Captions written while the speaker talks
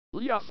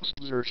Liafs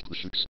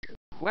zerstlischks.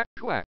 Quack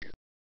quack.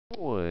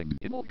 Boing.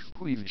 Inolk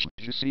queevish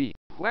see.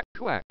 Quack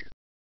quack.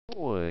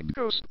 Boing.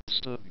 Ghost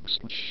stubbings.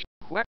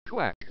 Quack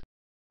quack.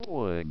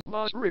 Boing.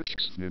 Mas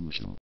riches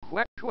nimsham.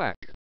 Quack quack.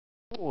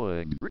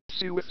 Boing.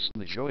 Ritsu whiffs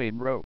the join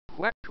row.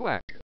 Quack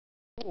quack.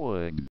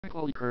 Boing.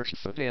 Holy curse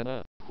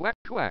Savannah. Quack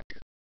quack.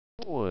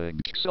 Boing.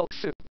 Self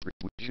fit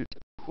widget.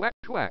 Quack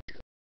quack.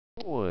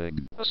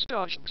 Boing.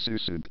 Astonishing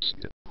Susan.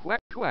 Quack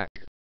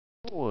quack.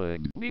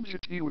 Boing. Ninja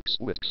T-Wix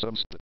with some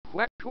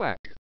quack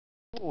quack.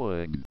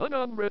 Boing. An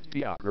unread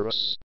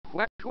Viagrus.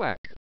 Quack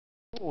quack.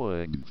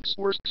 Boing.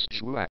 Swords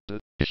Schwacked.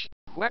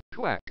 Quack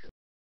quack.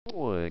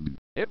 Boing.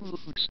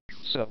 Everlux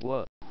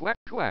Sawa. Quack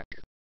quack.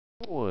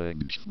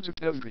 Boing.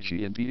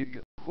 Schmzukaviji and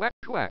Big. Quack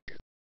quack.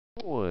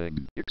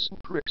 Boing. Ixen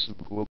pricks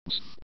and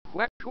whoops.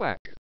 Quack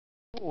quack.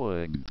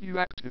 Boing. You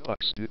active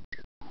oxstick.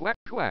 Quack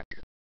quack.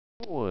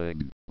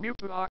 Boing.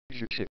 Muta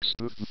oxychicks.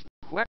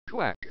 Quack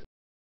quack.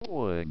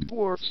 Boing.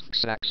 Dwarfs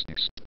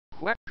saxnist.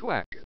 Quack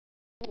quack.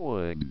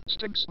 Boing.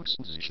 Stinks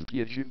position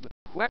pigeon.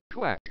 Quack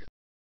quack.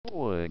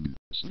 Boing.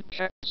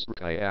 Sleepcats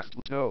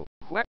Rakayato.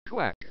 Quack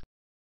quack.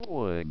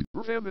 Boing.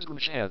 Revamizm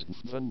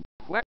Shazman.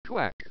 Quack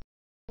quack.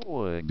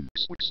 Boing.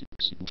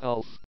 Swixing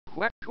Health.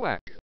 Quack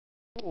quack.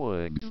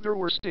 Boing. There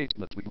were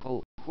statement we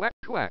pull. Quack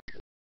quack.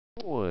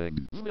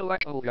 Boing.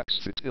 Molecular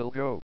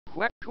Xfitilgo.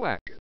 Quack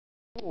quack.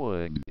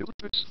 Boing.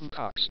 Ilpits and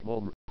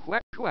Coxmon.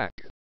 Quack quack.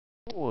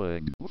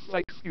 Boing.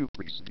 Like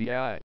Cupris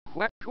VI.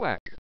 Quack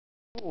quack.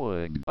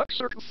 Boing.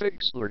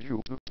 Uxertifix Lord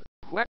YouTube.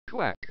 Quack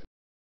quack.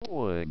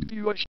 Boing.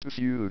 UH to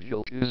few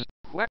Jilkis.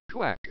 Quack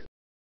quack.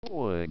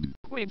 Boing.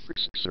 Winx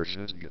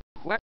exertions.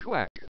 Quack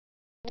quack.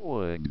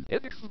 Boing.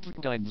 Edit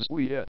times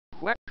we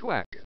quack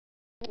quack.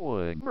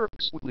 Boing.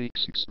 Mercs with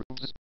leaks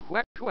extremes.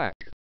 Quack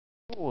quack.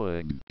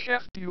 Boing.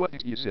 Shaft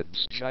UNTs and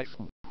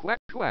Jive. Quack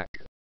quack.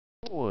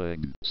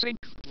 Boing.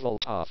 Saint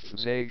Voltov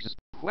Zags.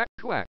 Quack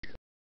quack.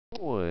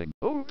 Boing.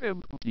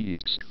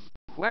 OMPX.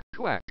 Quack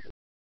quack.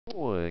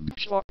 Boing.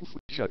 Shock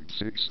Jug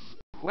 6.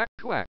 Quack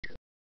quack.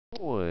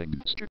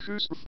 Boing.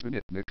 Stickers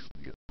Nitnick.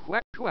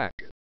 Quack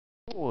quack.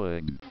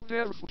 Boing.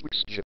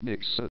 Derflix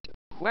Jipnix.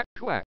 Quack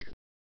quack.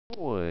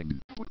 Boing.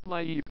 Put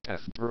my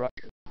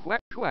Pathbrock.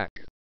 Quack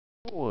quack.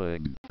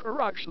 Boing.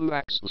 Garage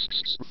Luaxus.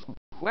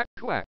 Quack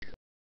quack.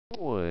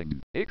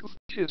 Boing. Akuf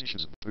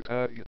Tishes.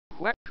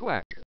 Quack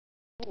quack.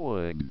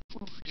 Boing.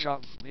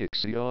 Job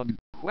Nixion.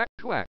 Quack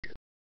quack.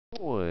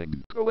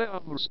 Boing.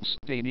 Coamers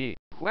Stany.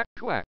 Quack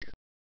quack.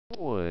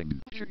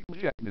 Boing.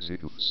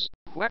 Jignizigus.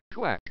 Quack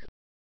quack.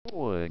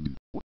 Boing.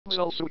 Was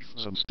also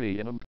some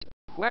Spain.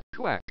 Quack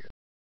quack.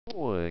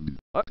 Boing.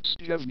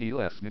 Upstevny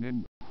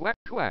Lefnin. Quack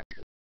quack.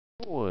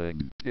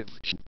 Boing.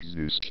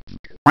 Divchizust.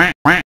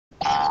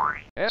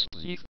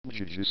 Astzif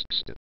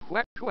Majist.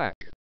 Quack quack.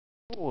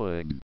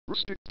 Boing.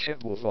 Rustic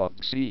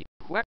Kevovoxy.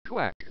 Quack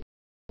quack.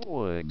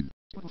 Boing.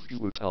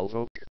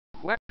 Talvok.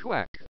 Quack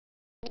quack.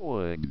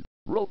 Boing.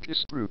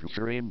 Rolkis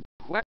Brugaframe.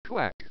 Quack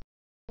quack.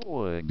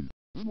 Boing.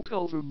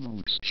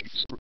 Mukalvumux.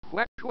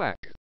 Quack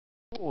quack.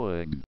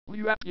 Boing.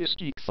 Luapius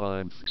Geek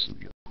Fine.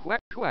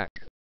 Quack quack.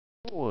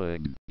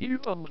 Boing. You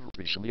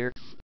unrishlier.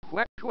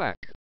 Quack quack.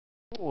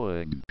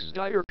 Boing.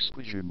 Zdire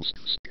Explosions.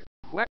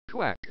 Quack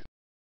quack.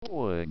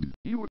 Boing.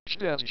 You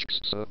Stazish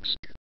Subs.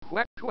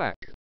 Quack quack.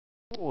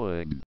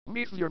 Boing.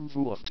 Methium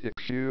Vuloftic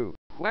Shoe.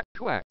 Quack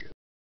quack.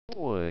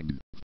 Boing.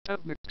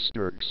 Ethnic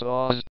Sturg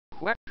Saws.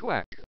 Quack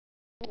quack.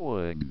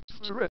 Boing.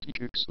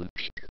 Zeretic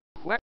Slipsh.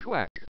 Quack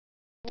quack.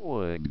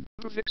 Boing.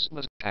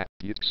 Uvixmas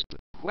Papius.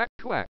 Quack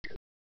quack.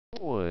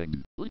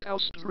 Boing.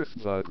 Leakhouse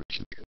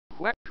Driftvibrich.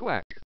 Quack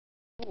quack.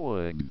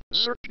 Boing.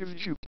 Circular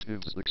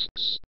Jupiters.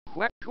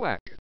 Quack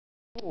quack.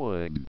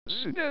 Boing.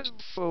 Zinez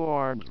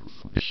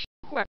Foarms.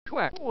 Quack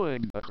quack.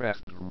 Boing. A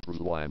craft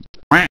lamp.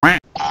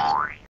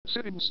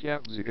 Sitting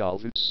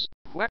Zigalvits.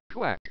 Quack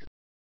quack.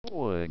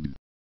 Boing.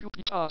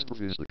 Cupitas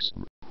Physics.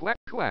 Quack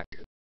quack.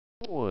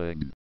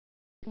 Boing.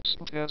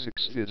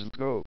 Stasics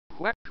Physico.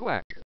 Quack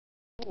quack.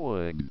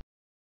 Boing.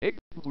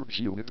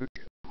 Egglurgionic.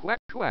 Quack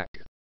quack.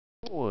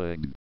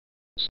 Boing.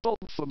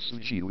 Stoltenfums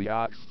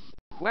Giliad.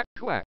 Quack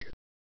quack.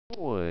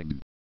 Boing.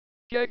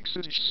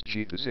 Gegsish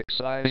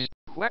G6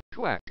 Quack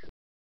quack.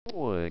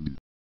 Boing.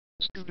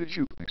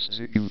 Studijupix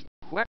Zigu.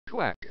 Quack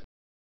quack.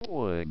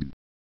 Boing.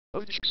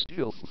 Ojk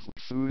Steel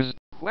Foods.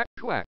 Quack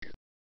quack.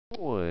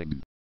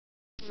 Boing.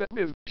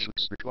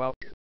 Vetmivjux Quack.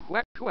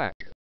 Quack quack.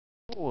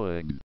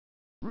 Boing.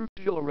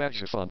 Rutila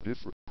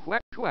Rajafondif.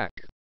 Quack quack.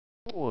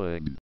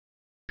 Boing.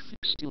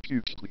 Steel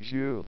Cubes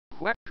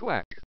Quack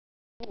quack.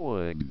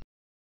 Boing.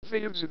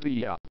 Waves of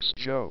the Ox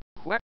Joe.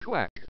 Quack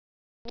quack.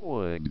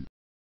 Boing.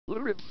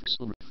 Lurivx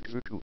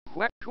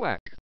Quack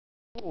quack.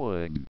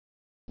 Boing.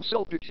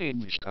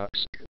 Self-detained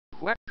Tox.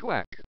 Quack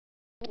quack.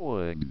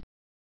 Boing.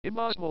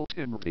 Imosmal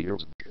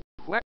Tinreers.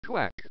 Quack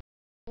quack.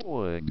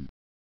 Boing.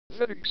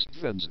 Vedix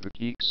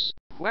Venzvikix.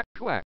 Quack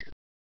quack.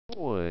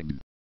 Boing.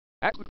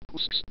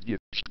 Aquipus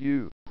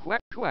Dipskew.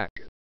 Quack quack.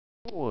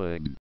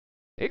 Boing.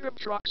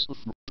 Agaptrox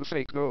the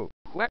Faco.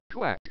 Quack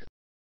quack.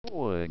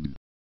 Boing.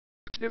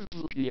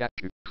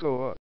 Tivlukiakic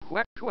Koa.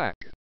 Quack quack.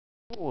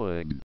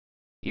 Boing.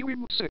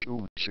 Iwim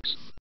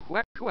sekundes.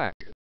 Quack quack.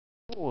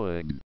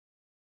 One.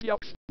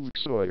 Yup.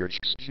 Uxoyers.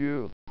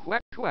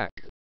 Quack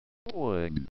quack. One.